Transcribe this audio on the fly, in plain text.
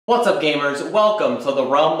What's up, gamers? Welcome to the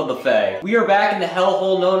realm of the Fae. We are back in the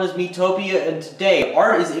hellhole known as Miitopia, and today,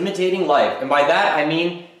 art is imitating life. And by that, I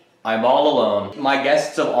mean, I'm all alone. My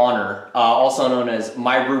guests of honor, also known as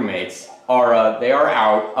my roommates, they are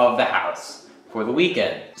out of the house for the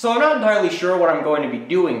weekend. So I'm not entirely sure what I'm going to be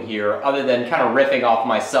doing here, other than kind of riffing off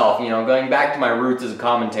myself, you know, going back to my roots as a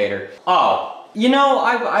commentator. You know,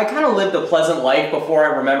 I kind of lived a pleasant life before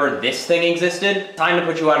I remembered this thing existed. Time to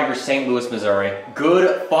put you out of your St. Louis, Missouri.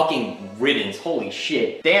 Good fucking riddance, holy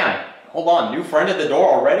shit. Damn, hold on, new friend at the door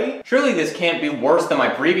already? Surely this can't be worse than my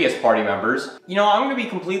previous party members. You know, I'm gonna be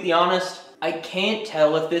completely honest, I can't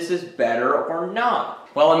tell if this is better or not.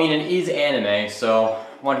 Well, I mean, it is anime, so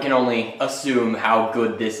one can only assume how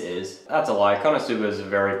good this is. That's a lie. Konosuba is a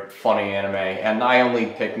very funny anime, and I only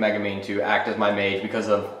picked Megumin to act as my mage because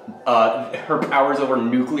of her powers over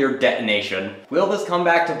nuclear detonation. Will this come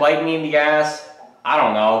back to bite me in the ass? I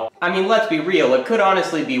don't know. I mean, let's be real, it could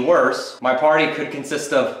honestly be worse. My party could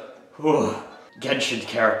consist of, Genshin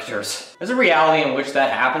characters. There's a reality in which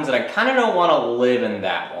that happens, and I kinda don't wanna live in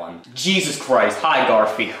that one. Jesus Christ, hi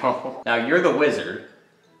Garfield. Now you're the wizard.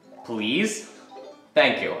 Please?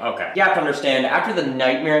 Thank you, okay. You have to understand, after the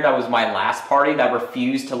nightmare that was my last party that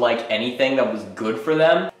refused to like anything that was good for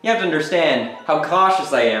them, you have to understand how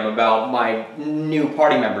cautious I am about my new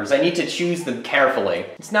party members. I need to choose them carefully.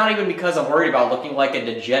 It's not even because I'm worried about looking like a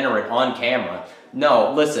degenerate on camera.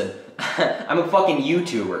 No, listen, I'm a fucking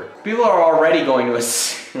YouTuber. People are already going to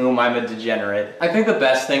assume I'm a degenerate. I think the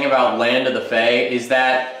best thing about Land of the Fae is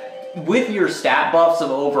that with your stat buffs of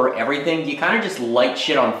over everything, you kind of just light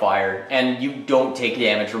shit on fire, and you don't take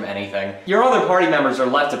damage from anything. Your other party members are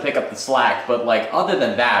left to pick up the slack, but like, other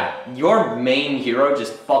than that, your main hero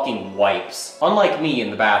just fucking wipes. Unlike me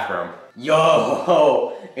in the bathroom.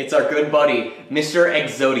 Yo, it's our good buddy, Mr.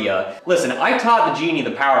 Exodia. Listen, I taught the genie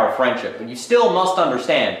the power of friendship, but you still must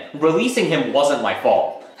understand, releasing him wasn't my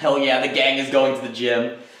fault. Hell yeah, the gang is going to the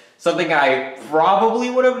gym. Something I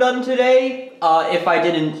probably would have done today, if I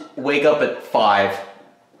didn't wake up at 5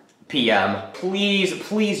 p.m.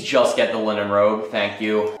 Please just get the linen robe, thank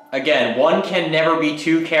you. Again, one can never be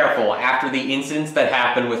too careful after the incidents that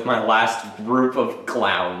happened with my last group of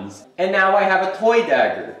clowns. And now I have a toy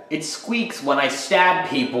dagger. It squeaks when I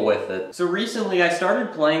stab people with it. So recently I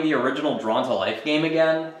started playing the original Drawn to Life game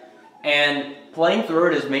again, and playing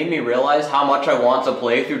through it has made me realize how much I want to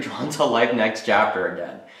play through Drawn to Life Next Chapter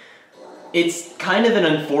again. It's kind of an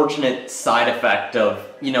unfortunate side effect of,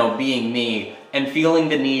 you know, being me and feeling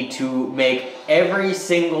the need to make every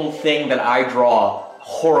single thing that I draw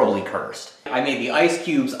horribly cursed. I made the ice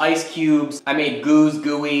cubes, I made Goo's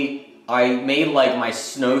gooey, I made like my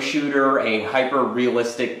snow shooter a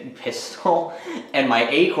hyper-realistic pistol, and my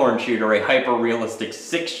acorn shooter a hyper-realistic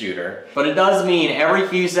 6-shooter. But it does mean every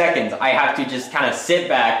few seconds I have to just kind of sit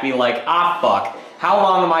back, be like, ah fuck, how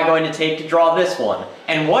long am I going to take to draw this one?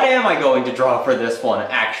 And what am I going to draw for this one,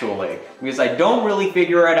 actually? Because I don't really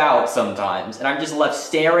figure it out sometimes, and I'm just left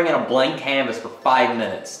staring at a blank canvas for 5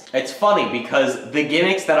 minutes. It's funny because the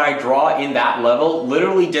gimmicks that I draw in that level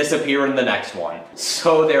literally disappear in the next one.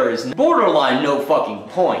 So there is borderline no fucking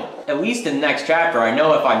point. At least in the next chapter, I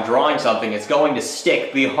know if I'm drawing something, it's going to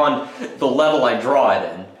stick beyond the level I draw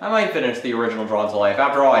it in. I might finish the original Drawn to Life.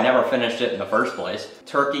 After all, I never finished it in the first place.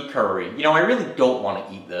 Turkey curry. You know, I really don't want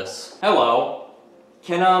to eat this. Hello.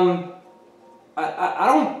 Can, I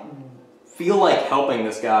don't feel like helping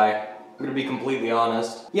this guy. I'm gonna be completely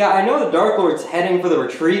honest. Yeah, I know the Dark Lord's heading for the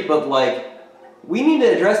retreat, but like, we need to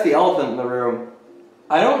address the elephant in the room.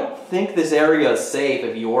 I don't think this area is safe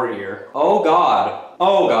if you're here. Oh god.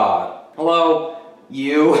 Oh god. Hello?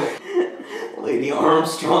 You? Lady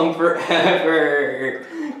Armstrong forever.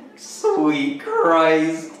 Sweet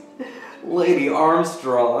Christ. Lady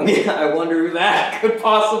Armstrong. I wonder who that could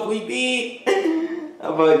possibly be.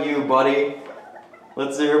 How about you, buddy?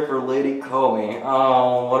 Let's hear it for Lady Comey.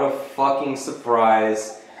 Oh, what a fucking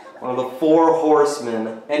surprise. One of the 4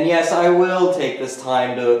 horsemen. And yes, I will take this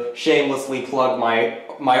time to shamelessly plug my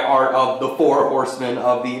art of the 4 horsemen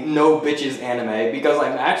of the No Bitches anime, because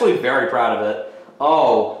I'm actually very proud of it.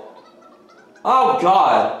 Oh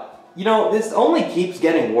god. You know, this only keeps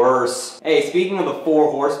getting worse. Hey, speaking of the 4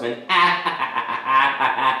 horsemen,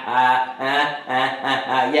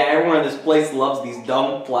 yeah, everyone in this place loves these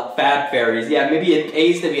dumb fab fairies. Yeah, maybe it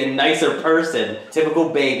pays to be a nicer person. Typical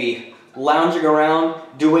baby, lounging around,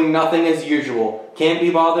 doing nothing as usual. Can't be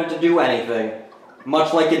bothered to do anything.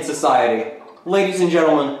 Much like in society. Ladies and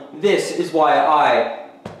gentlemen, this is why I,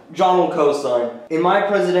 John will co-sign. In my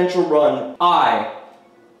presidential run, I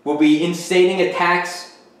will be instating a tax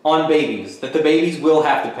on babies that the babies will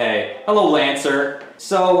have to pay. Hello, Lancer.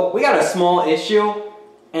 So, we got a small issue.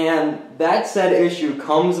 And that said issue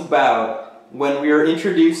comes about when we are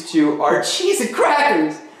introduced to our cheese and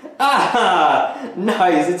crackers. Ah,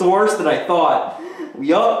 nice, it's worse than I thought.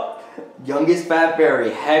 Yup, youngest fat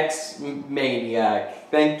berry, Hex Maniac.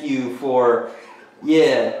 Thank you for,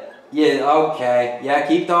 yeah, okay. Yeah,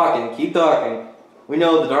 keep talking. We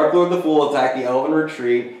know the Dark Lord the Fool attacked the Elven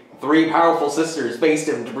Retreat. 3 powerful sisters faced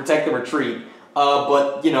him to protect the retreat.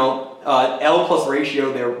 But, you know, L plus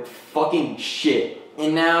ratio, they're fucking shit.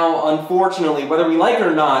 And now, unfortunately, whether we like it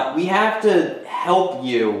or not, we have to help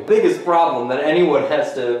you. The biggest problem that anyone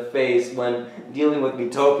has to face when dealing with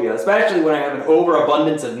Miitopia, especially when I have an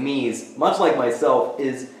overabundance of me's, much like myself,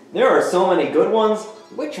 is there are so many good ones.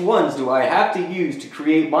 Which ones do I have to use to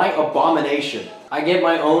create my abomination? I get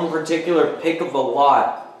my own particular pick of the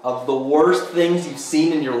lot of the worst things you've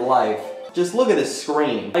seen in your life. Just look at this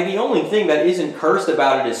screen. Like, the only thing that isn't cursed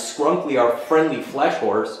about it is Scrunkly, our friendly flesh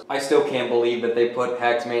horse. I still can't believe that they put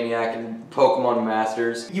Hex Maniac in Pokemon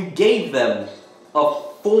Masters. You gave them a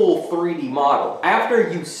full 3D model. After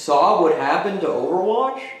you saw what happened to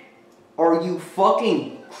Overwatch? Are you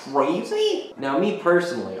fucking crazy? Now, me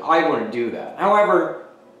personally, I wouldn't do that. However,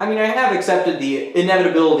 I mean, I have accepted the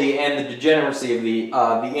inevitability and the degeneracy of the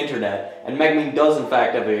internet, and Megumin does in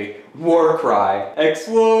fact have a war cry.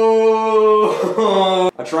 Explode!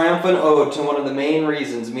 A triumphant ode to one of the main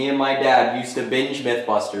reasons me and my dad used to binge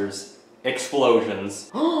Mythbusters. Explosions.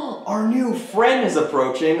 Our new friend is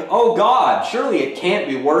approaching. Oh god, surely it can't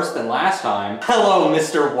be worse than last time. Hello,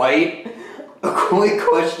 Mr. White. A quick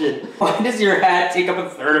question. Why does your hat take up a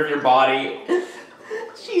third of your body?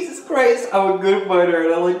 Jesus Christ, I'm a good fighter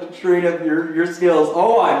and I like to train up your skills.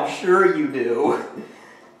 Oh, I'm sure you do.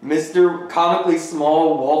 Mr. Comically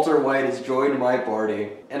Small Walter White has joined my party,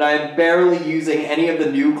 and I am barely using any of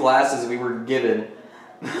the new classes we were given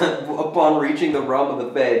upon reaching the realm of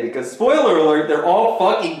the Fae, because spoiler alert, they're all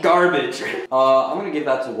fucking garbage. I'm gonna give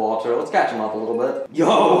that to Walter. Let's catch him up a little bit. Yo,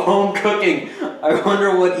 home cooking. I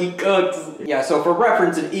wonder what he cooks. Yeah, so for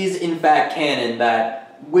reference, it is in fact canon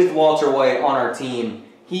that with Walter White on our team,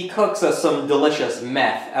 he cooks us some delicious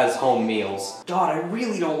meth as home meals. God, I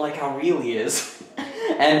really don't like how real he is.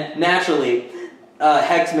 And naturally,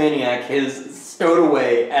 Hex Maniac is stowed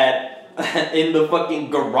away in the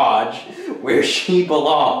fucking garage where she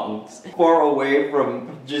belongs. Far away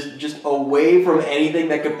from, just away from anything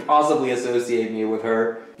that could possibly associate me with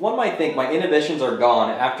her. One might think my inhibitions are gone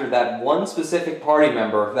after that one specific party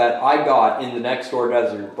member that I got in the next door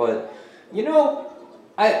desert, but, you know,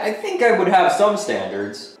 I think I would have some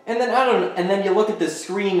standards. And then and then you look at the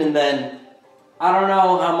screen and then I don't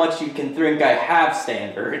know how much you can think I have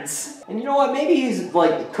standards. And you know what, maybe he's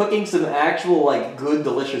like cooking some actual like good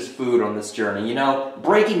delicious food on this journey, you know?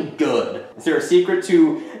 Breaking good. Is there a secret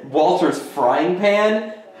to Walter's frying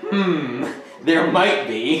pan? There might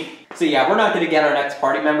be. So yeah, we're not gonna get our next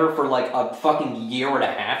party member for like a fucking year and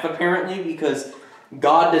a half apparently, because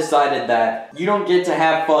God decided that you don't get to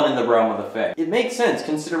have fun in the realm of the Fae. It makes sense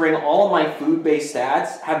considering all of my food-based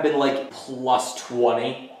stats have been like plus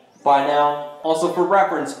 20 by now. Also for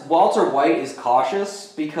reference, Walter White is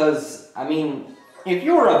cautious because, I mean, if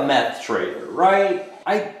you're a meth trader, right?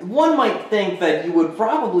 One might think that you would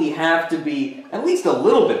probably have to be at least a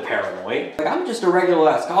little bit paranoid. Like, I'm just a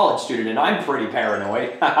regular-ass college student and I'm pretty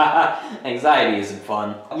paranoid. Anxiety isn't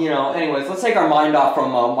fun. You know, anyways, let's take our mind off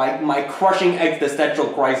from my crushing existential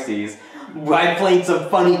crises. I played some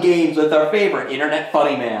funny games with our favorite internet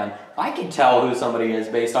funny man. I can tell who somebody is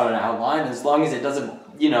based on an outline as long as it doesn't,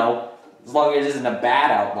 you know, as long as it isn't a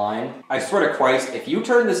bad outline. I swear to Christ, if you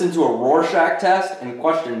turn this into a Rorschach test and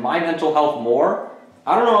question my mental health more,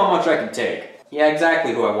 I don't know how much I can take. Yeah,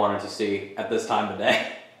 exactly who I wanted to see at this time of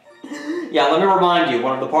day. Yeah, let me remind you,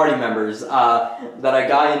 one of the party members that I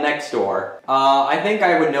got in next door. I think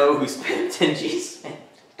I would know who Spintingy Smith.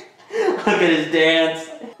 Look at his dance.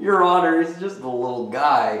 Your Honor, he's just a little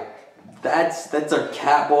guy. That's our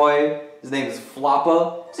cat boy. His name is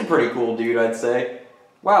Floppa. He's a pretty cool dude, I'd say.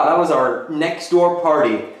 Wow, that was our next door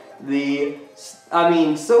party. I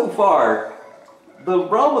mean, so far, the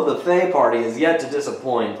realm of the Fae party is yet to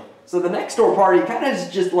disappoint. So the next door party kind of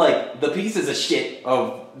is just like the pieces of shit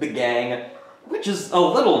of the gang, which is a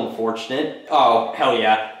little unfortunate. Oh, hell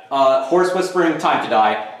yeah. Horse whispering, time to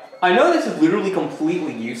die. I know this is literally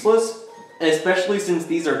completely useless, especially since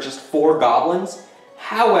these are just 4 goblins.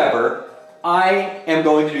 However, I am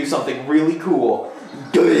going to do something really cool.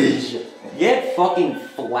 Get fucking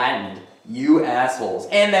flattened, you assholes.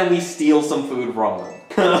 And then we steal some food from them.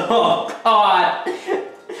 Oh, God.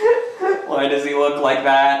 Why does he look like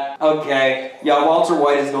that? Okay. Yeah, Walter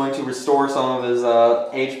White is going to restore some of his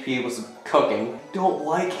HP with some cooking. Don't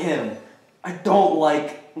like him. I don't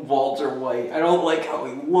like Walter White. I don't like how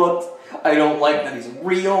he looked. I don't like that he's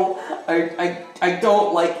real. I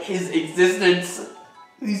don't like his existence.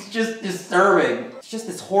 He's just disturbing. It's just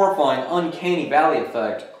this horrifying, uncanny valley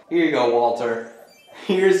effect. Here you go, Walter.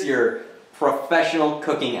 Here's your professional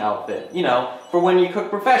cooking outfit. You know, for when you cook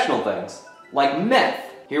professional things. Like meth.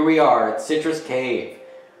 Here we are at Citrus Cave,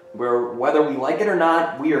 where whether we like it or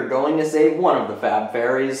not, we are going to save one of the Fab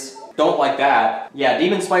Fairies. Don't like that. Yeah,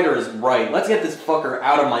 Demon Spider is right. Let's get this fucker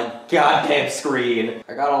out of my goddamn screen.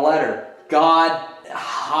 I got a letter. God,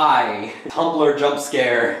 hi. Tumblr jump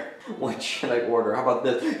scare. What should I order? How about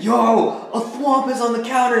this? Yo, a thwomp is on the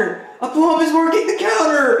counter. A thwomp is working the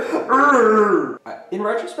counter. Urgh. In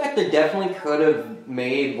retrospect, they definitely could have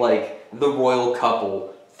made like the royal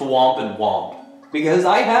couple, Thwomp and Womp. Because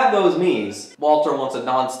I have those Miis. Walter wants a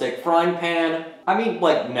non-stick frying pan. I mean,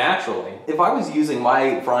 like, naturally. If I was using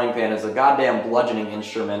my frying pan as a goddamn bludgeoning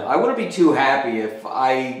instrument, I wouldn't be too happy if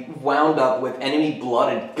I wound up with enemy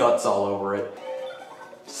blood and guts all over it.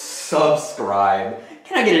 Subscribe.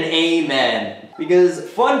 Can I get an amen? Because,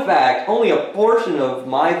 fun fact, only a portion of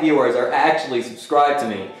my viewers are actually subscribed to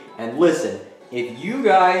me. And listen, if you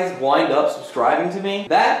guys wind up subscribing to me,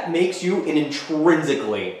 that makes you an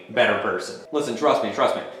intrinsically better person. Listen, trust me.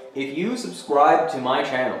 If you subscribe to my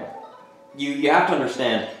channel, you have to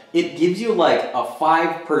understand, it gives you like a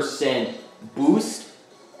 5% boost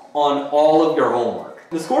on all of your homework.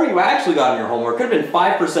 The score you actually got on your homework could have been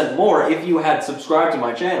 5% more if you had subscribed to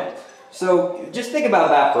my channel. So just think about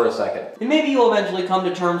that for a second. And maybe you'll eventually come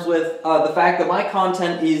to terms with the fact that my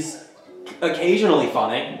content is occasionally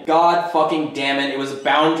funny. God fucking damn it, it was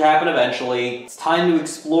bound to happen eventually. It's time to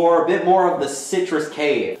explore a bit more of the Citrus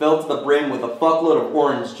Cave, filled to the brim with a fuckload of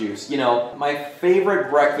orange juice. You know, my favorite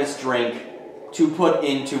breakfast drink to put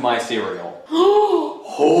into my cereal.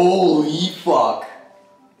 Holy fuck.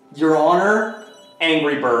 Your Honor,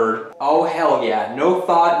 Angry Bird. Oh hell yeah, no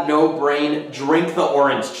thought, no brain, drink the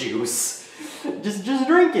orange juice. Just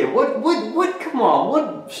drink it. Come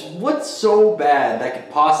on, what's so bad that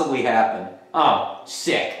could possibly happen? Oh,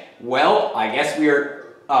 sick. Well, I guess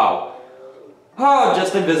oh,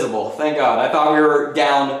 just invisible, thank God. I thought we were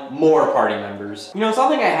down more party members. You know,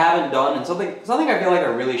 something I haven't done, and something I feel like I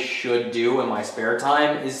really should do in my spare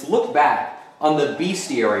time, is look back on the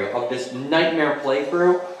bestiary of this nightmare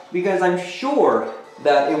playthrough, because I'm sure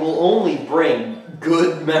that it will only bring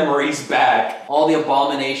good memories back. All the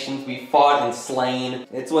abominations we fought and slain.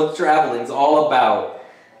 It's what traveling's all about.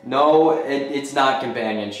 No, it's not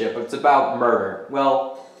companionship, it's about murder.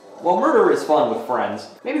 Well, murder is fun with friends.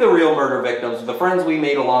 Maybe the real murder victims are the friends we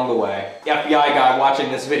made along the way. The FBI guy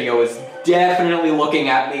watching this video is definitely looking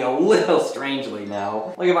at me a little strangely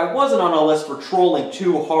now. Like, if I wasn't on a list for trolling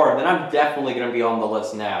too hard, then I'm definitely gonna be on the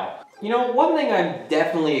list now. You know, one thing I'm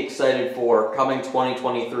definitely excited for coming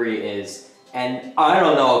 2023 is, and I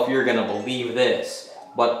don't know if you're gonna believe this,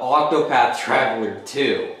 but Octopath Traveler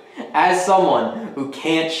 2. As someone who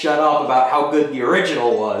can't shut up about how good the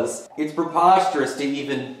original was, it's preposterous to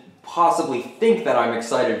even possibly think that I'm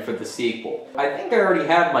excited for the sequel. I think I already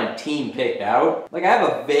have my team picked out. Like, I have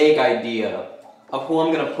a vague idea of who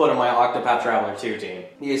I'm gonna put on my Octopath Traveler 2 team.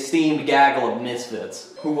 The esteemed gaggle of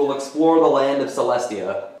misfits, who will explore the land of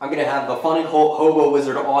Celestia. I'm gonna have the funny hobo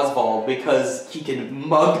wizard Oswald, because he can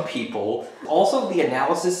mug people. Also, the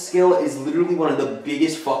analysis skill is literally one of the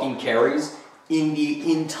biggest fucking carries in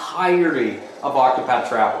the entirety of Octopath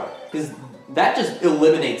Traveler. Because that just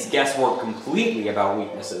eliminates guesswork completely about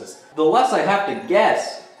weaknesses. The less I have to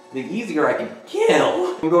guess, the easier I can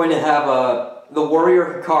kill. I'm going to have the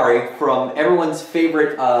warrior Hikari from everyone's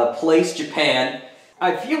favorite place, Japan.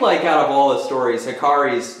 I feel like out of all the stories,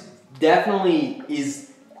 Hikari's definitely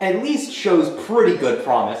at least shows pretty good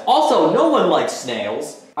promise. Also, no one likes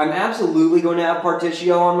snails. I'm absolutely going to have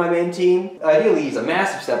Particio on my main team. Ideally, he's a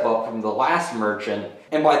massive step up from the last merchant.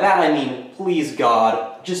 And by that I mean, please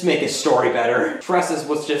God, just make his story better. Tress's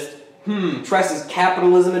was just, Tress's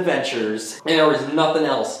capitalism adventures. And there was nothing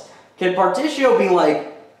else. Can Particio be like,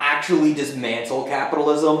 actually dismantle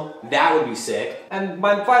capitalism? That would be sick. And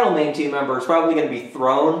my final main team member is probably going to be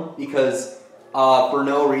Throne, because, for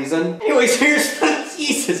no reason. Anyways, here's the,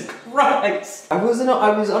 Jesus Christ! I was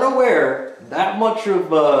unaware that much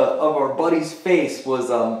of our buddy's face was,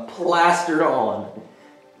 plastered on.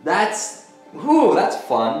 That's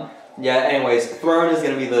fun. Yeah, anyways, Throne is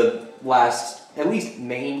going to be the last, at least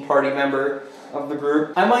main party member of the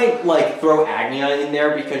group. I might, like, throw Agnia in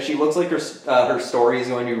there because she looks like her story is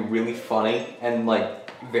going to be really funny and, like,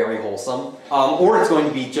 very wholesome. Or it's going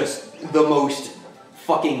to be just the most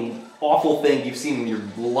fucking awful thing you've seen in your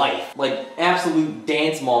life. Like, absolute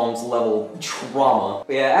Dance Moms level trauma.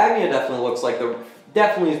 But yeah, Agnia definitely looks like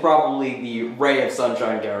definitely is probably the ray of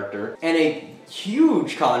sunshine character. And a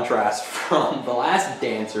huge contrast from the last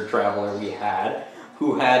Dancer Traveler we had,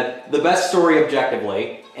 who had the best story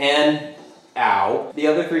objectively, and ow. The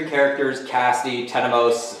other three characters, Cassidy,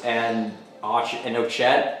 Tenemos, and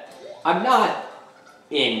Ochette, I'm not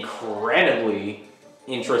incredibly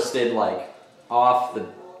interested, like, off the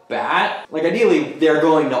bat. Like, ideally, they're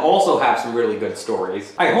going to also have some really good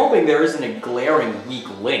stories. I'm hoping there isn't a glaring weak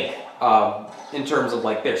link in terms of,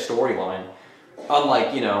 like, their storyline.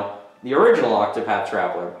 Unlike, you know, the original Octopath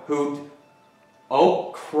Traveler, who,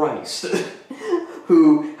 oh Christ,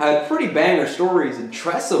 who had pretty banger stories, and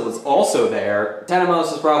Tressa was also there.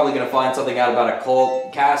 Tenemos is probably going to find something out about a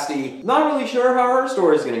cult. Cassidy, not really sure how her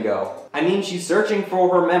story's going to go. I mean, she's searching for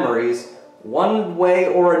her memories, one way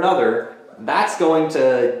or another. That's going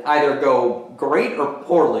to either go great or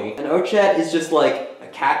poorly. And Ochette is just like a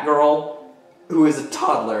cat girl who is a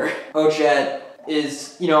toddler. Ochette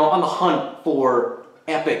is, you know, on the hunt for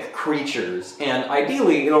epic creatures. And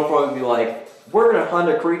ideally, it'll probably be like, we're gonna hunt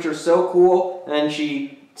a creature so cool, and then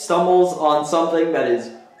she stumbles on something that is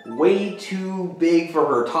way too big for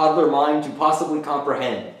her toddler mind to possibly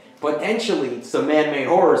comprehend. Potentially some man-made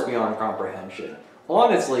horrors beyond comprehension.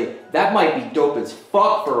 Honestly, that might be dope as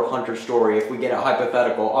fuck for a Hunter story if we get a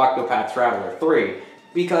hypothetical Octopath Traveler 3,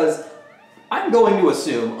 because I'm going to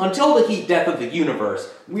assume, until the heat death of the universe,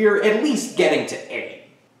 we're at least getting to A.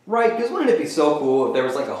 Right? Because wouldn't it be so cool if there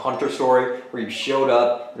was like a Hunter story where you showed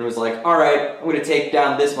up and it was like, alright, I'm gonna take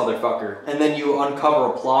down this motherfucker, and then you uncover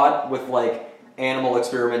a plot with like animal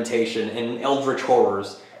experimentation and eldritch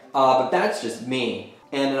horrors. But that's just me.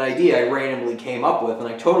 And an idea I randomly came up with, and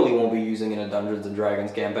I totally won't be using in a Dungeons &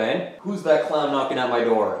 Dragons campaign. Who's that clown knocking at my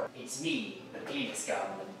door? It's me, the penis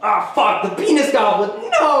goblin. Ah, fuck, the penis goblin!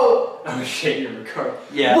 No! Oh shit, you're recording.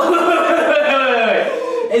 Yeah.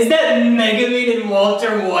 Is that Megaman and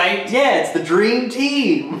Walter White? Yeah, it's the dream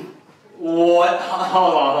team! What?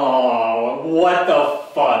 Hold on. What the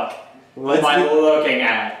fuck am I looking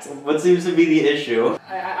at? What seems to be the issue?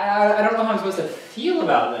 I don't know how I'm supposed to feel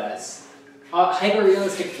about this.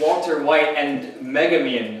 Hyper-realistic Walter White and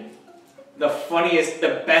Megaman. The funniest,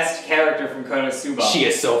 the best character from Konosuba. She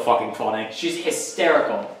is so fucking funny. She's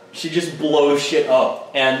hysterical. She just blows shit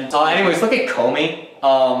up. And anyways, look at Comey.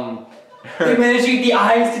 They managed to get the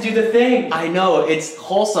eyes to do the thing. I know, it's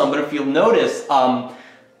wholesome, but if you'll notice,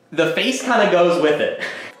 the face kind of goes with it.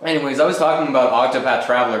 Anyways, I was talking about Octopath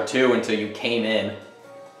Traveler 2 until you came in.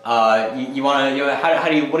 What are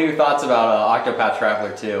your thoughts about Octopath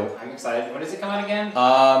Traveler 2? I'm excited. When does it come out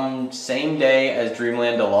again? Same day as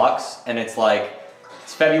Dreamland Deluxe, and it's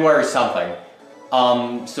February something.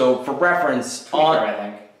 So for reference, I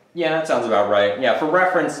think. Yeah, that sounds about right. Yeah, for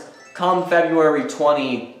reference, come February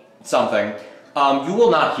 20-something, you will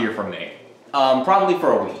not hear from me. Probably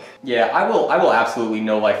for a week. Yeah, I will absolutely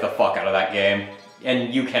no-life the fuck out of that game.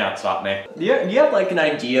 And you cannot stop me. Do you have like an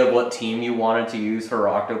idea of what team you wanted to use for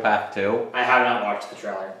Octopath 2? I have not watched the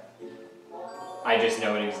trailer. I just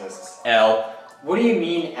know it exists. L. What do you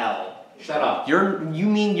mean L? Shut up. You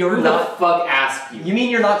mean you're Who not- the fuck asked you? You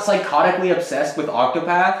mean you're not psychotically obsessed with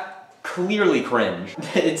Octopath? Clearly cringe.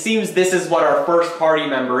 It seems this is what our first party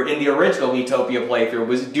member in the original Miitopia playthrough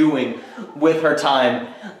was doing with her time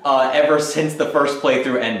ever since the first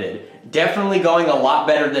playthrough ended. Definitely going a lot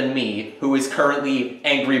better than me, who is currently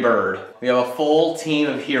Angry Bird. We have a full team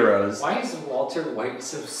of heroes. Why is Walter White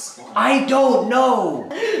so smart? I don't know!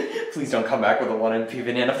 Please don't come back with a 1 MP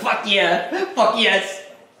banana. Fuck yeah! Fuck yes!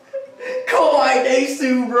 Kawaii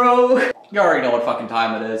Desu, bro! You already know what fucking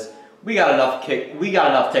time it is. We got enough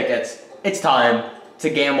tickets. It's time to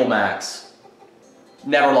gamble max.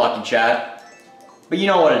 Never lucky, chat. But you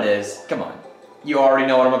know what it is. Come on. You already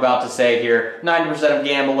know what I'm about to say here. 90% of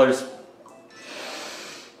gamblers,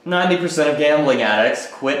 90% of gambling addicts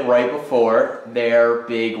quit right before their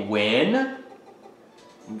big win.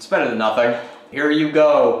 It's better than nothing. Here you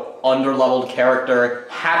go, underleveled character.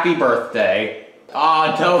 Happy birthday.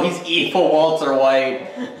 Ah, no, he's evil Walter White.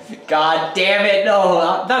 God damn it,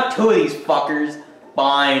 no, not two of these fuckers.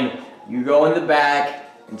 Fine, you go in the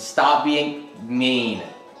back and stop being mean.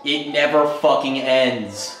 It never fucking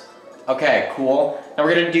ends. Okay, cool. Now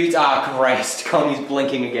we're gonna do, ah, Christ, Coney's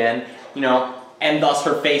blinking again, you know, and thus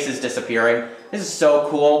her face is disappearing. This is so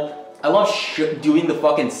cool. I love doing the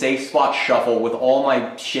fucking safe spot shuffle with all my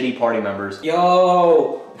shitty party members.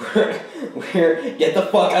 Yo, get the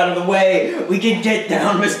fuck out of the way. We can get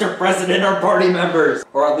down Mr. President, our party members.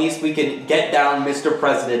 Or at least we can get down Mr.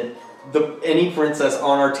 President, any princess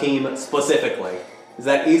on our team specifically. Because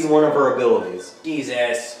that is one of her abilities.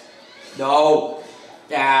 Jesus. No.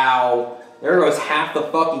 Ow. There goes half the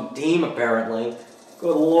fucking team, apparently.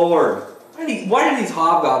 Good lord. Why do these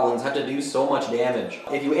hobgoblins have to do so much damage?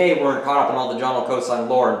 If you A, weren't caught up in all the John coastline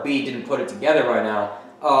lore, and B, didn't put it together by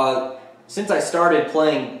now, since I started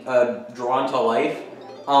playing Drawn to Life,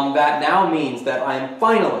 that now means that I am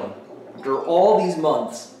finally, after all these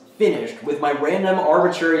months, finished with my random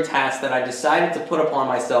arbitrary task that I decided to put upon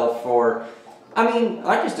myself for...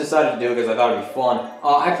 I just decided to do it because I thought it'd be fun.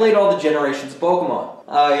 I played all the generations of Pokemon.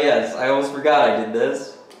 Yes, I almost forgot I did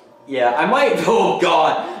this. Yeah, I might, oh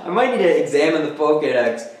god, I might need to examine the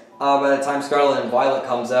Pokédex by the time Scarlet and Violet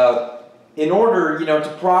comes out in order,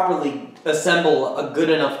 to properly assemble a good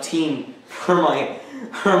enough team for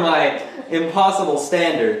my impossible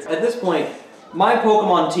standards. At this point, my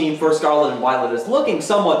Pokemon team for Scarlet and Violet is looking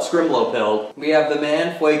somewhat Scrimblow-pilled. We have the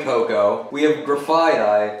man Fuecoco, we have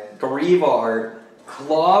Grafaiai, Garivard,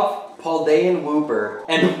 Clove, Paldean Wooper,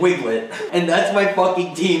 and Wiglet. And that's my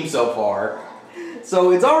fucking team so far.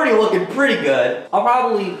 So it's already looking pretty good. I'll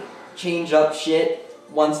probably change up shit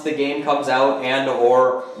once the game comes out and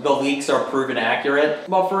or the leaks are proven accurate.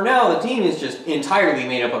 But for now, the team is just entirely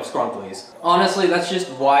made up of Skrunklies. Honestly, that's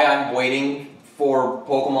just why I'm waiting for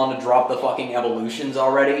Pokemon to drop the fucking evolutions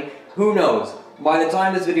already. Who knows? By the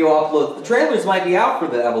time this video uploads, the trailers might be out for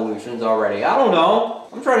the evolutions already. I don't know.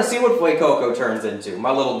 I'm trying to see what Fuecoco turns into,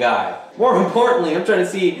 my little guy. More importantly, I'm trying to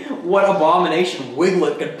see what abomination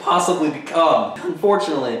Wiglet could possibly become.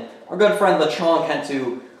 Unfortunately, our good friend Lechonk had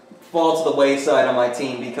to fall to the wayside on my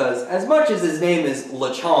team because as much as his name is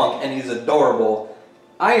Lechonk and he's adorable,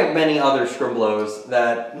 I have many other Scrimblows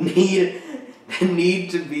that need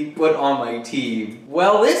to be put on my team.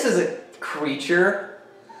 Well, this is a creature.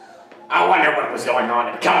 I wonder what was going on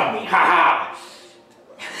in me, haha!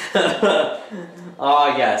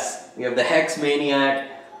 Ah, yes. We have the Hex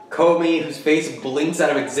Maniac, Comey, whose face blinks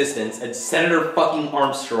out of existence, and Senator fucking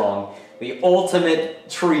Armstrong, the ultimate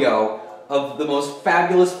trio of the most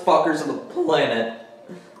fabulous fuckers on the planet.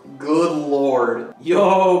 Good lord.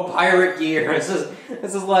 Yo, pirate gear. This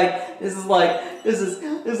is like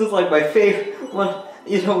my favorite one.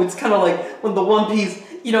 It's kind of like when the One Piece,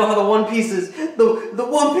 how the One Piece is, the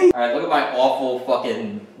One Piece. Alright, look at my awful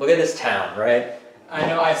fucking, look at this town, right? I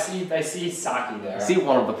know, I see Saki there. I see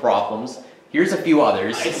one of the problems. Here's a few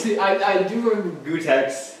others. I do remember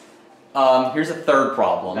Gutex. Here's a third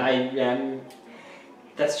problem.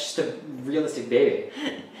 That's just a realistic baby.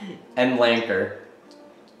 And Lanker.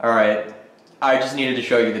 Alright. I just needed to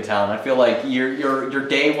show you the town. I feel like your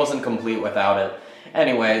day wasn't complete without it.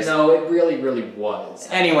 Anyways. No, it really, really was.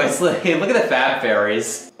 Anyways, look at the Fab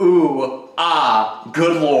Fairies. Ooh, ah,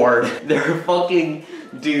 good lord. They're fucking...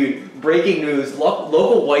 Dude, breaking news.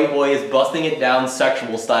 Local white boy is busting it down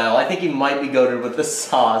sexual style. I think he might be goated with the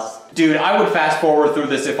sauce. Dude, I would fast forward through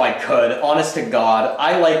this if I could. Honest to God,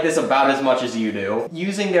 I like this about as much as you do.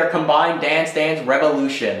 Using their combined Dance Dance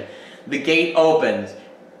Revolution, the gate opens,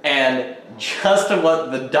 and just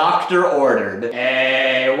what the doctor ordered.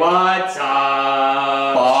 Hey, what's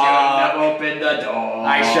up? Fuck. Shouldn't have opened the door.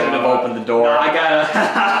 I shouldn't have opened the door. No, I gotta...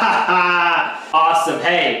 Awesome,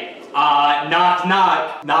 hey. Knock,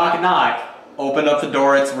 knock. Knock, knock. Open up the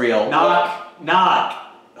door, it's real. Knock,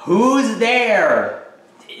 knock. Who's there?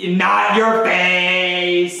 Not your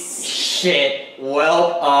face. Shit.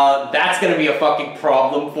 Well, that's gonna be a fucking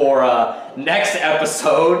problem for, next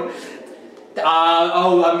episode.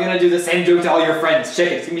 Oh, I'm gonna do the same joke to all your friends. Check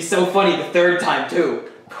it, it's gonna be so funny the third time, too.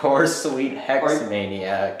 Poor sweet Hex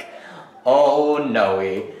Maniac. Oh,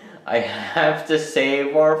 no-y. I have to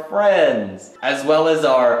save our friends, as well as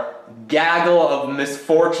our gaggle of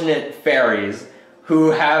misfortunate fairies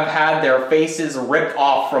who have had their faces ripped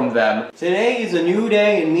off from them. Today is a new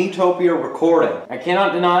day in Miitopia recording. I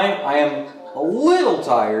cannot deny I am a little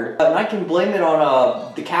tired, and I can blame it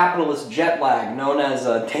on the capitalist jet lag known as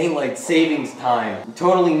daylight savings time.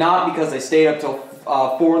 Totally not because I stayed up till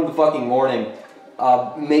 4 in the fucking morning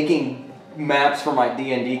making maps for my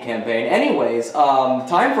D&D campaign. Anyways,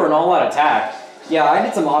 time for an all-out attack. Yeah, I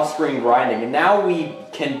did some off-screen grinding, and now we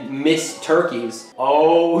can miss turkeys.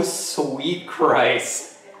 Oh, sweet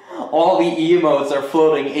Christ. All the emotes are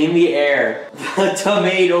floating in the air. The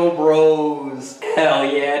Tomato Bros. Hell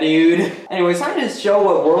yeah, dude. Anyways, time to show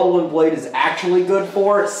what Whirlwind Blade is actually good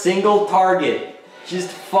for. Single target. Just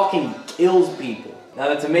fucking kills people.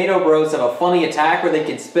 Now the Tomato Bros have a funny attack where they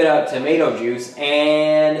can spit out tomato juice,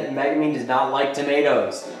 and Megamine does not like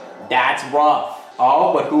tomatoes. That's rough.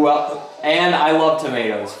 Oh, but who else? And I love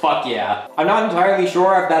tomatoes. Fuck yeah. I'm not entirely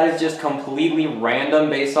sure if that is just completely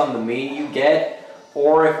random based on the meat you get,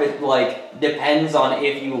 or if it, like, depends on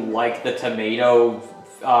if you like the tomato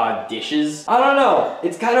dishes. I don't know.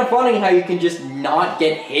 It's kind of funny how you can just not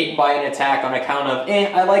get hit by an attack on account of,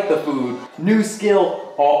 I like the food. New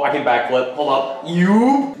skill. Oh, I can backflip. Hold up.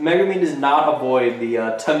 You. Megumin does not avoid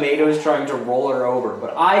the tomatoes trying to roll her over,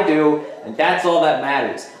 but I do, and that's all that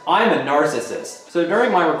matters. I'm a narcissist. So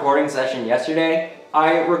during my recording session yesterday,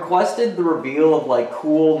 I requested the reveal of like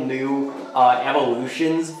cool new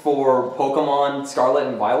evolutions for Pokemon Scarlet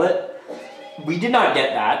and Violet. We did not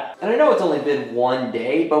get that. And I know it's only been one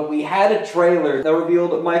day, but we had a trailer that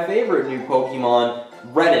revealed my favorite new Pokemon,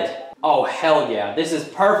 Reddit. Oh hell yeah, this is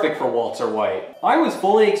perfect for Walter White. I was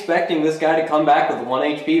fully expecting this guy to come back with 1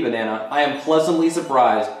 HP banana. I am pleasantly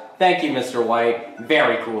surprised. Thank you, Mr. White.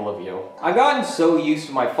 Very cool of you. I've gotten so used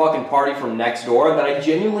to my fucking party from next door that I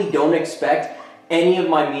genuinely don't expect any of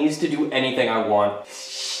my Miis to do anything I want.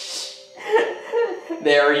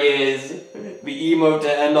 There he is. The emote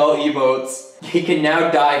to end all emotes. He can now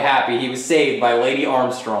die happy. He was saved by Lady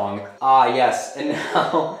Armstrong. Ah, yes. And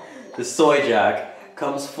now the Soy Jack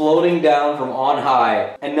comes floating down from on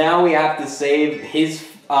high. And now we have to save his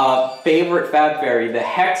favorite Fab Fairy, the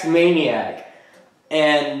Hex Maniac.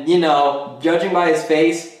 And, you know, judging by his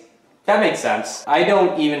face, that makes sense. I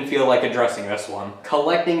don't even feel like addressing this one.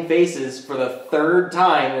 Collecting faces for the 3rd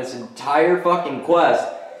time this entire fucking quest.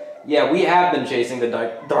 Yeah, we have been chasing the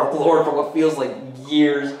Dark Lord for what feels like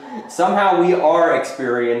years. Somehow we are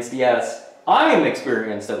experienced, yes. I am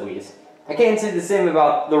experienced at least. I can't say the same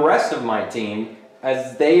about the rest of my team,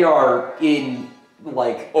 as they are in,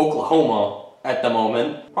 like, Oklahoma at the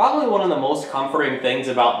moment. Probably one of the most comforting things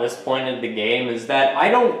about this point in the game is that I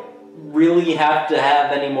don't really have to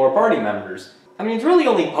have any more party members. I mean, it's really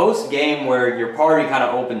only post-game where your party kind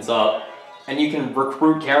of opens up, and you can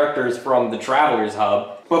recruit characters from the Traveler's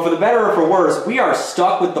Hub. But for the better or for worse, we are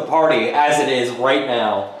stuck with the party as it is right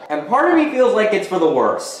now. And part of me feels like it's for the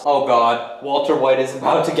worse. Oh god, Walter White is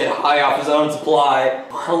about to get high off his own supply.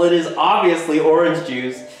 Well, it is obviously orange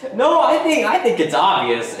juice. No, I think it's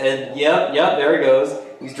obvious. And yep, there he goes.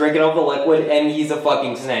 He's drinking up the liquid and he's a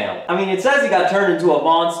fucking snail. I mean, it says he got turned into a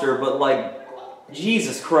monster, but like,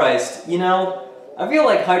 Jesus Christ, you know? I feel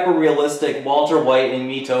like hyper-realistic Walter White in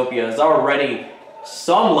Miitopia is already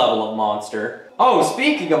some level of monster. Oh,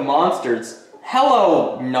 speaking of monsters,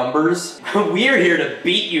 hello, numbers. We're here to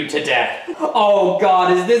beat you to death. Oh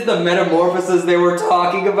god, is this the metamorphosis they were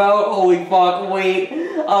talking about? Holy fuck, wait.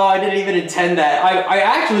 Oh, I didn't even intend that. I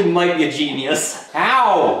actually might be a genius.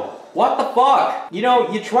 Ow! What the fuck? You know,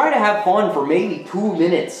 you try to have fun for maybe 2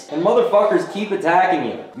 minutes, and motherfuckers keep attacking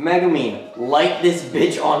you. Megumin, light this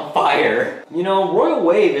bitch on fire. You know, Royal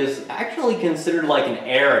Wave is actually considered like an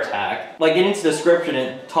air attack. Like in its description,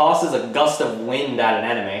 it tosses a gust of wind at an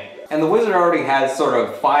enemy. And the wizard already has sort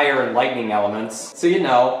of fire and lightning elements. So you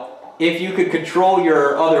know, if you could control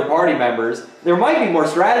your other party members, there might be more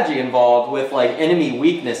strategy involved with like enemy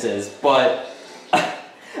weaknesses, but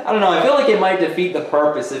I don't know, I feel like it might defeat the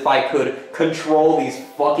purpose if I could control these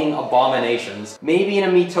fucking abominations. Maybe in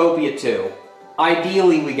a Miitopia 2.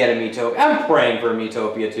 Ideally, we get a Miitopia. I'm praying for a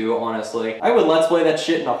Miitopia 2, honestly. I would let's play that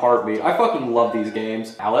shit in a heartbeat. I fucking love these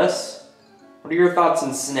games. Alice, what are your thoughts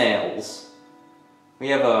on snails? We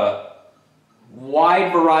have a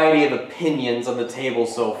wide variety of opinions on the table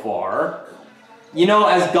so far. You know,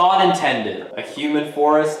 as God intended. A humid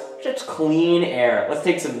forest, just clean air. Let's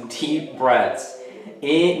take some deep breaths.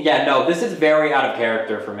 Yeah, no, this is very out of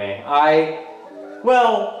character for me.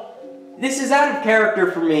 Well, this is out of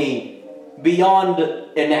character for me beyond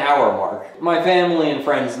an hour mark. My family and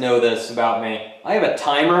friends know this about me. I have a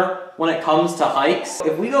timer when it comes to hikes.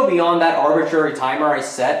 If we go beyond that arbitrary timer I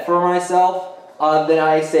set for myself, then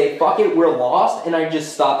I say, fuck it, we're lost, and I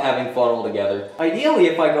just stop having fun altogether. Ideally,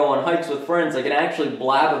 if I go on hikes with friends, I can actually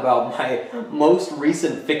blab about my most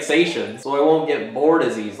recent fixations, so I won't get bored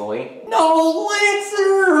as easily. No,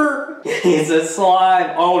 Lancer! It's a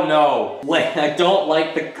slime. Oh no. I don't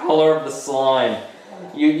like the color of the slime.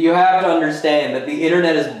 You have to understand that the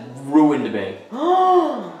internet has ruined me.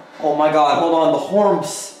 Oh my god, hold on, the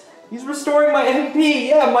Horms. He's restoring my MP.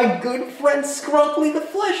 Yeah, my good friend Skrunkly the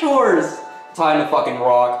Flesh Horse. Time to fucking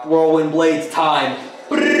rock. Whirlwind Blades time.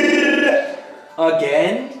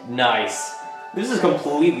 Again? Nice. This is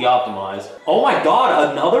completely optimized. Oh my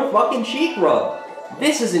god, another fucking cheek rub.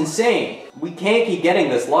 This is insane. We can't keep getting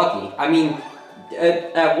this lucky. I mean,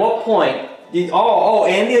 at what point?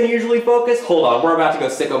 And the unusually focused? Hold on, we're about to go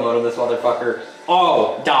sicko mode on this motherfucker.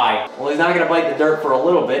 Oh, die. Well, he's not gonna bite the dirt for a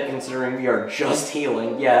little bit, considering we are just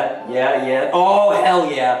healing. Yeah. Oh,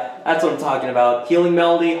 hell yeah. That's what I'm talking about. Healing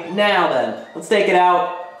melody. Now then, let's take it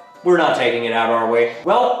out. We're not taking it out, are we?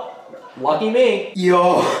 Well, Lucky me.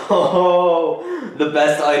 Yo, the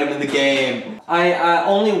best item in the game.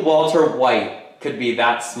 Only Walter White could be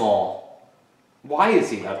that small. Why is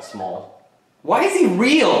he that small? Why is he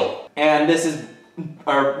real? And this is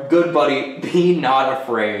our good buddy, Be Not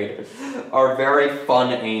Afraid. Our very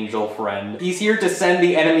fun angel friend. He's here to send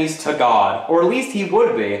the enemies to God. Or at least he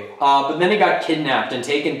would be. But then he got kidnapped and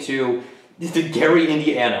taken to Gary,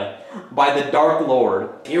 Indiana, by the Dark Lord.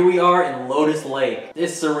 Here we are in Lotus Lake.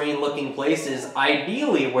 This serene-looking place is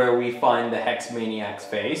ideally where we find the Hex Maniac's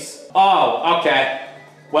face. Oh, okay.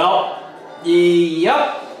 Well,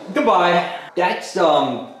 yep. Goodbye. That's,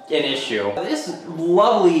 an issue. This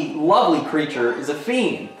lovely, lovely creature is a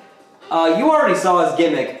fiend. You already saw his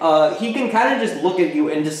gimmick. He can kind of just look at you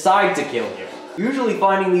and decide to kill you. Usually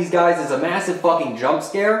finding these guys is a massive fucking jump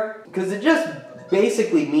scare, because it just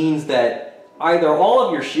basically means that either all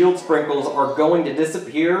of your shield sprinkles are going to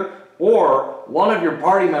disappear, or one of your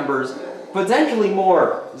party members, potentially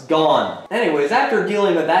more, is gone. Anyways, after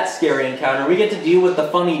dealing with that scary encounter, we get to deal with the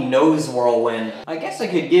funny nose whirlwind. I guess I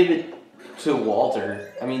could give it to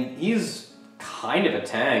Walter. I mean, he's kind of a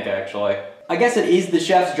tank, actually. I guess it is the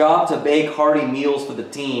chef's job to bake hearty meals for the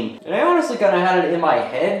team. And I honestly kind of had it in my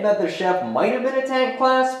head that the chef might have been a tank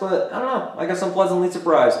class, but I don't know. I guess I'm pleasantly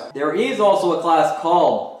surprised. There is also a class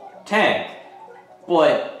called Tank.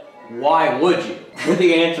 But why would you?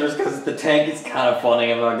 The answer is because the tank is kind of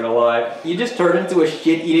funny, I'm not gonna lie. You just turn into a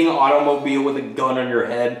shit-eating automobile with a gun on your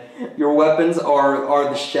head. Your weapons are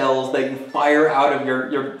the shells that you fire out of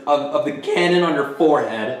of the cannon on your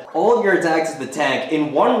forehead. All of your attacks as the tank,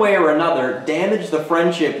 in one way or another, damage the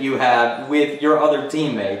friendship you have with your other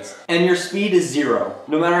teammates. And your speed is 0.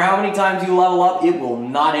 No matter how many times you level up, it will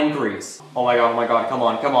not increase. Oh my god, come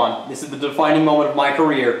on, come on. This is the defining moment of my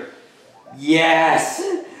career. Yes!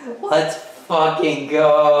 Let's fucking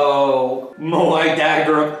go! Moai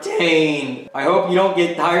Dagger obtained! I hope you don't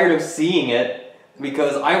get tired of seeing it,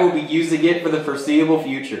 because I will be using it for the foreseeable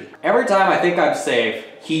future. Every time I think I'm safe,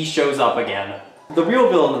 he shows up again. The real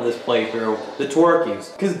villain of this playthrough, the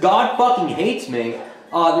Twerkies. Because God fucking hates me,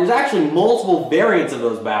 there's actually multiple variants of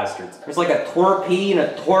those bastards. There's like a Twerpy and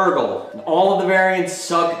a Twergle. And all of the variants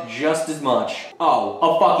suck just as much. Oh,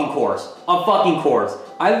 a fucking course. A fucking course.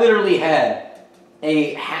 I literally had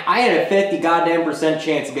a 50 goddamn %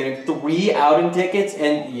 chance of getting 3 outing tickets,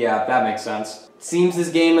 and yeah, that makes sense. Seems this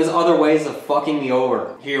game has other ways of fucking me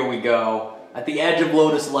over. Here we go. At the edge of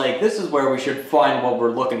Lotus Lake, this is where we should find what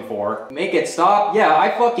we're looking for. Make it stop? Yeah,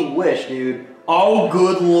 I fucking wish, dude. Oh,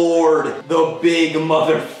 good lord. The big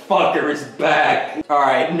motherfucker is back.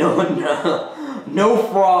 Alright, no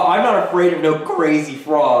frog. I'm not afraid of no crazy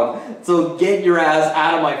frog. So get your ass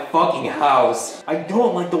out of my fucking house. I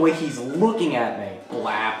don't like the way he's looking at me.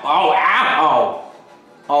 Blap. Oh, ow!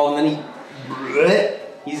 Oh, and then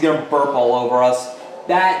he's gonna burp all over us.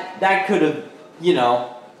 That could have, you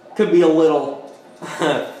know, could be a little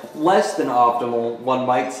less than optimal, one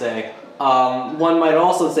might say. One might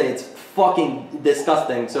also say it's fucking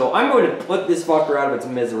disgusting. So I'm going to put this fucker out of its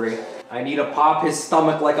misery. I need to pop his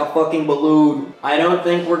stomach like a fucking balloon. I don't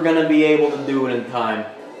think we're gonna be able to do it in time.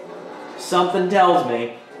 Something tells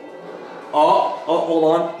me. Oh, hold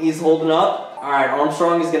on. He's holding up. Alright,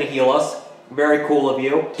 Armstrong is gonna heal us. Very cool of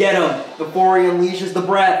you. Get him before he unleashes the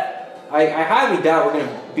breath. I highly doubt we're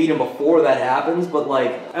gonna beat him before that happens, but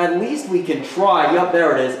like, at least we can try. Yup,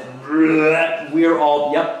 there it is. We're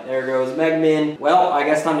all, yep, there goes Megmin. Well, I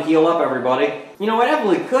guess time to heal up everybody. You know, I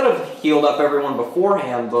definitely could have healed up everyone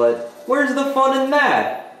beforehand, but where's the fun in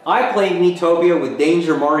that? I played Miitopia with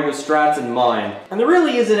Danger Mario strats in mind, and there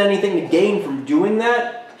really isn't anything to gain from doing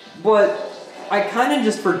that, but I kind of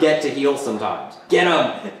just forget to heal sometimes. Get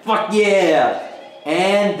him! Fuck yeah!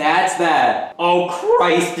 And that's that. Oh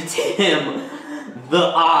Christ, it's him!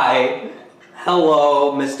 The Eye.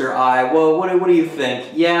 Hello, Mr. Eye. Well, what do you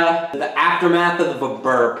think? Yeah, the aftermath of a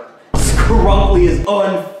burp. Scrumply is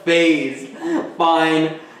unfazed.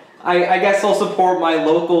 Fine. I guess I'll support my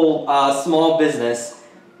local small business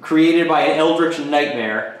created by an eldritch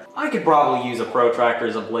nightmare. I could probably use a protractor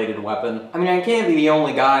as a bladed weapon. I mean, I can't be the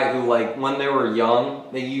only guy who, like, when they were young,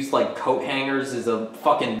 they used, like, coat hangers as a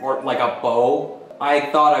fucking, or like a bow.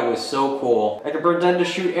 I thought I was so cool. I could pretend to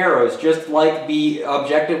shoot arrows just like the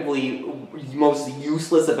objectively most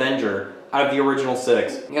useless Avenger out of the original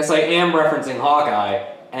 6. Yes, I am referencing Hawkeye,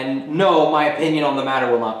 and no, my opinion on the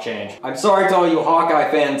matter will not change. I'm sorry to all you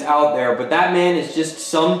Hawkeye fans out there, but that man is just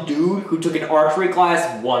some dude who took an archery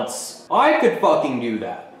class once. I could fucking do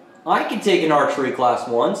that. I could take an archery class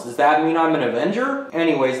once. Does that mean I'm an Avenger?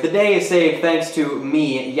 Anyways, the day is saved thanks to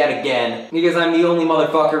me, yet again, because I'm the only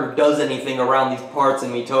motherfucker who does anything around these parts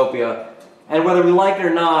in Miitopia. And whether we like it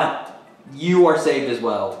or not, you are saved as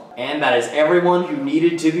well. And that is everyone who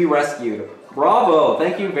needed to be rescued. Bravo,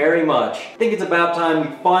 thank you very much. I think it's about time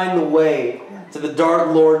we find the way to the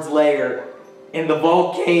Dark Lord's lair in the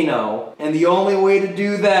volcano. And the only way to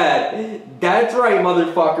do that, that's right,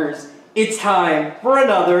 motherfuckers, it's time for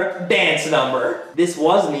another dance number. This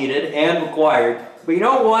was needed and required, but you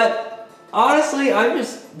know what? Honestly, I'm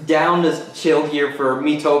just down to chill here for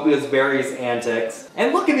Miitopia's various antics.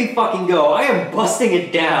 And look at me fucking go, I am busting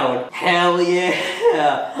it down. Hell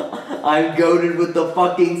yeah, I'm goated with the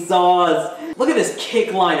fucking sauce. Look at this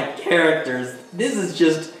kick line of characters. This is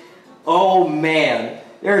just, oh man.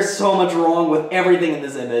 There's so much wrong with everything in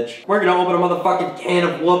this image. We're gonna open a motherfucking can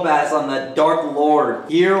of whoop ass on that Dark Lord.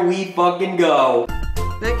 Here we fucking go.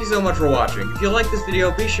 Thank you so much for watching. If you like this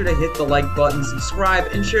video, be sure to hit the like button,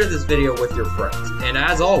 subscribe, and share this video with your friends. And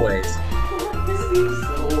as always,